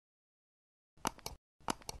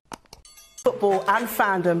Football and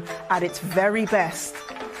fandom at its very best.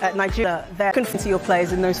 At Nigeria, they're confident to your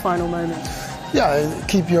players in those final moments. Yeah,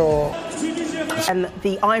 keep your... And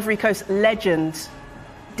the Ivory Coast legend,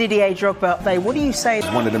 Didier Drogba, what do you say? It's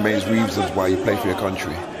one of the main reasons why you play for your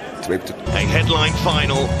country. To be able to... A headline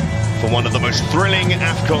final for one of the most thrilling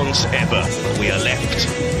AFCONs ever. We are left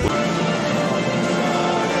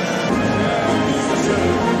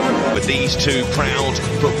with these two proud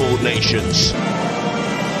football nations.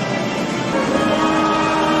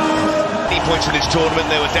 At points in this tournament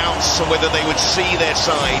there were doubts on whether they would see their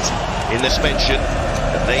side in the suspension,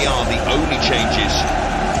 but they are the only changes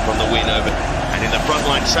from the win over. And in the front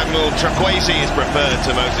line, Samuel Chukwueze is preferred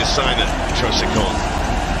to Moses Simon Trosikon,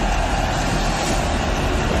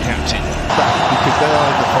 captain. Because they are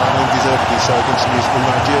in the final and deservedly so against the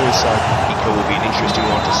Nigeria side. It will be an interesting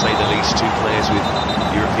one to say the least. Two players with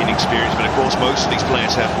European experience, but of course most of these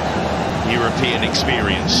players have European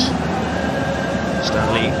experience.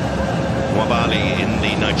 Stanley Wabali in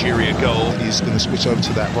the Nigeria goal. He's going to switch over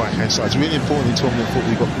to that right-hand side. It's really important in tournament football.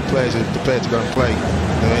 You've got players who are prepared to go and play.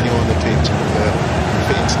 Anyone on the pitch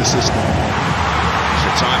fit into the system. So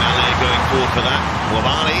time out there going forward for that.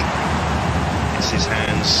 Wabali gets his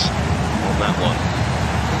hands on that one.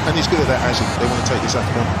 And he's good at that, actually. They want to take this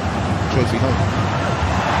AFCON trophy home.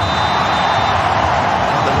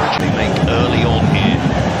 They actually make early on here.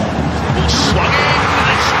 The ball swung in.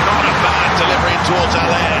 It's not a bad delivery towards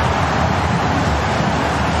Allaire.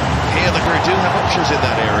 Here the crew do have options in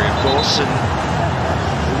that area, of course, and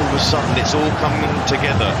all of a sudden it's all coming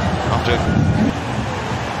together after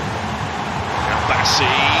Abbasi,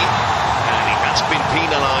 and he has been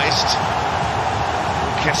penalised.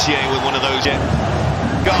 Kessié with one of those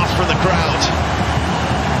gasps from the crowd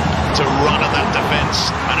to run at that defence,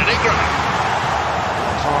 and an Igra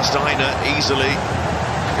past Aina easily.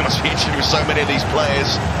 It must be interesting with so many of these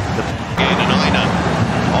players. And Aina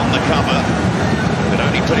on the cover.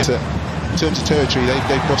 Only put it in terms of territory,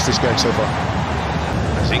 they've lost this game so far.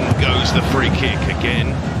 As in goes the free kick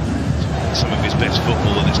again. Some of his best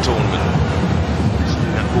football in this tournament.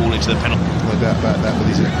 That ball into the penalty. No doubt about that, but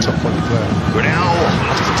he's a top quality player. Grinnell,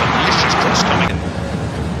 that's a delicious cross coming in.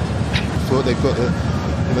 Well, they've got the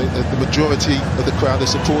majority of the crowd are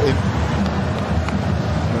supporting.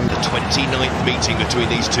 The 29th meeting between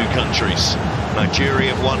these two countries.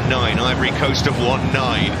 Nigeria have won 9, Ivory Coast have won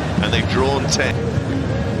 9, and they've drawn 10.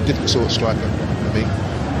 Different sort of striker, I mean.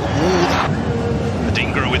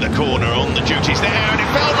 Adingra with the corner on the duties there, and it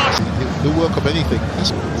felt nice. He'll work up anything.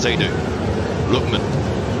 Zaidu, Lookman.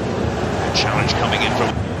 Challenge coming in from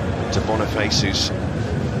to Boniface, who's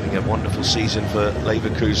having a wonderful season for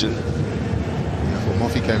Leverkusen. Yeah, well,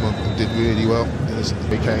 Moffi came on and did really well.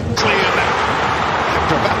 He came.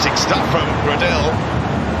 Acrobatic stuff from Grinnell.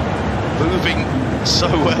 Moving so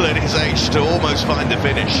well at his age to almost find the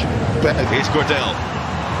finish. Here's Grinnell.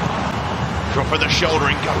 Drop of the shoulder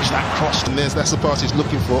and goes that cross. And that's the pass he's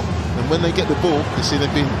looking for. And when they get the ball, you see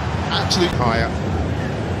they've been absolutely higher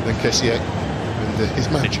than Kessié and his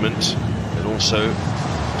management, and also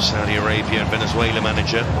Saudi Arabia and Venezuela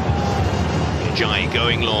manager. Njai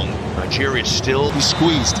going long. Nigeria still. He's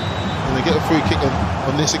squeezed. And they get a free kick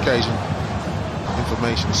on this occasion.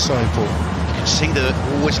 Information is so important. You can see they're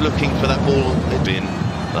always looking for that ball. They've been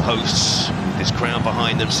the hosts, this crowd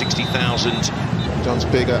behind them, 60,000. John's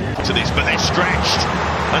bigger. To this, but they're stretched.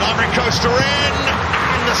 And Ivory Coast are in,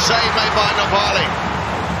 and the save made by Nabali.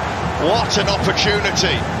 What an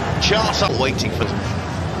opportunity. Charles waiting for them.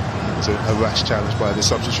 It's a rash challenge by the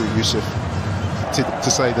substitute Yusuf, to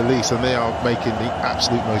say the least, and they are making the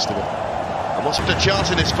absolute most of it. And what's the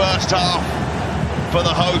chance in this first half for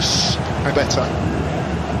the hosts? And better.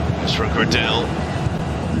 It's from Grinnell.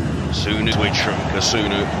 Sunu switch from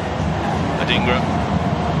Kasunu. Adingra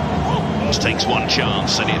just takes one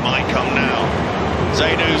chance, and it might come now.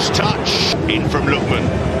 Zaidu's touch in from Lookman.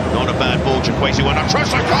 Not a bad ball. Chukwueze went up.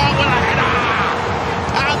 Trosikon with a header,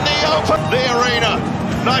 and the arena.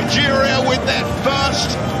 Nigeria with their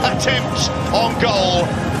first attempt on goal,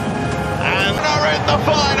 and are in the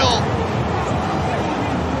final.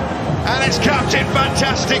 And it's Captain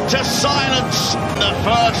Fantastic to silence the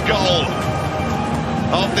first goal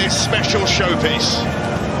of this special showpiece.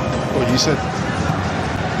 What you said?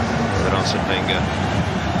 But Arsene Wenger,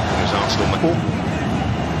 who's Arsenal.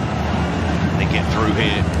 They get through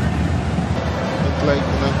here.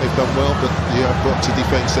 They've done well, but you have got to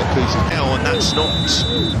defend set pieces. Now, and that's not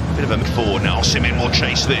a bit of a forward now. Osimhen will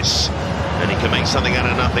chase this, and he can make something out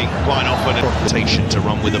of nothing quite often. A rotation to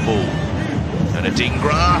run with the ball. And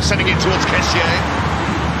Adingra sending it towards Kessié.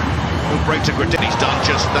 Good break to Grinnell. He's done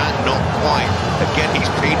just that, not quite. Again, he's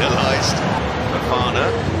penalised. Fofana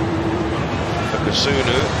for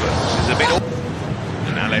Kasunu, but this is a bit...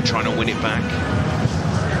 And now they're trying to win it back.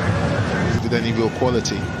 With any real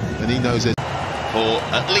quality, and he knows it. For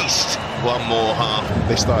at least one more half.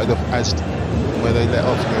 They started off as where they let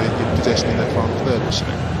off, in possession in their final third.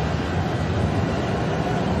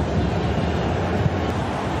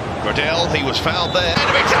 Gradel, he was fouled there.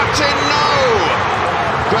 And it's tapped in, no!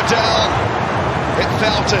 Gradel, it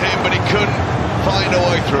fell to him, but he couldn't find a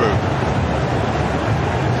way through.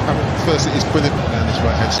 First, it is brilliant down his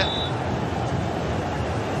right hand side.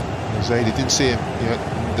 Zaidi didn't see him.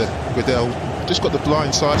 The Gradel just got the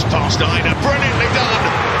blind side. Past Ida, brilliantly done!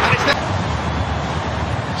 And it's there.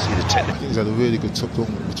 See the technique. I think he's had a really good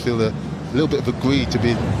tournament. Would feel a little bit of a greed to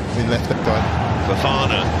be left that time.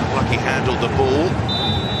 Fofana, like he handled the ball.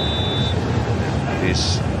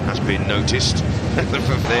 This has been noticed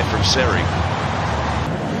there from Seri.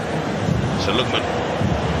 So Lookman,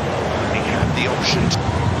 he had the option.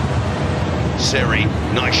 Seri,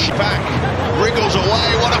 nice back, wriggles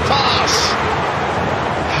away, what a pass!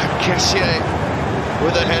 Kessier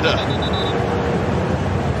with a header.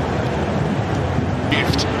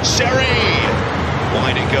 Gift, Seri!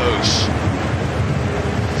 Wide it goes.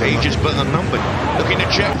 Pages but the number. Looking to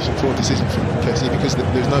check. It's a poor decision from Kessier because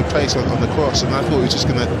there's no pace on the cross, and I thought he was just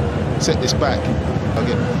going to set this back. I'll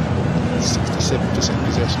get 67%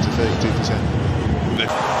 possession to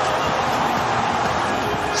 32%.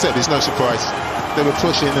 Said there's no surprise. They were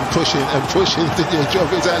pushing and pushing and pushing. The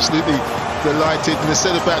job is absolutely delighted, and they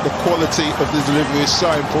said about the quality of the delivery is so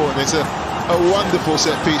important. It's a wonderful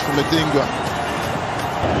set piece from Adingra.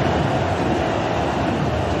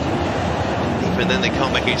 Even then they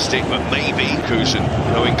can't make it stick, but maybe Kusen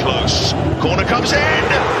going close. Corner comes in,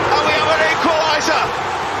 and we have an equaliser.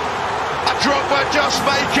 A Drogba just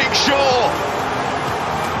making sure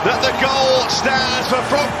that the goal stands for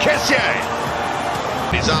Franck Kessier.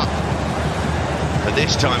 It's up, but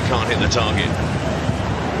this time can't hit the target.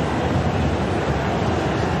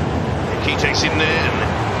 Kite's in there,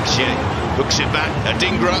 and Kessier hooks it back.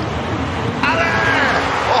 Adingra.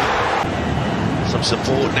 Oh! Some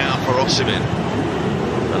support now for Osimhen.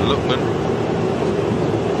 And Lookman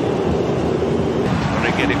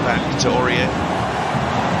trying to get it back to Aurier.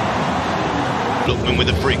 Lookman with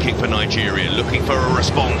a free kick for Nigeria, looking for a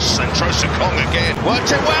response, and Trosukong again.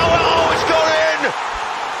 Worked it well, oh, it's gone in!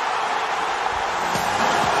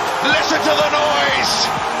 Listen to the noise!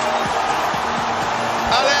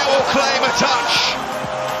 Allaire will claim a touch.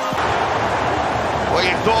 Well,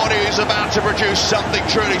 you thought he was about to produce something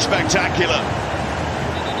truly spectacular.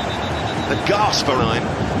 The gasp for time.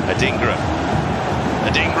 Adingra.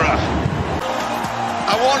 Adingra.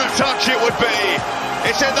 And what a touch it would be.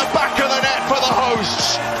 It's in the back of the net for the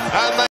hosts. And they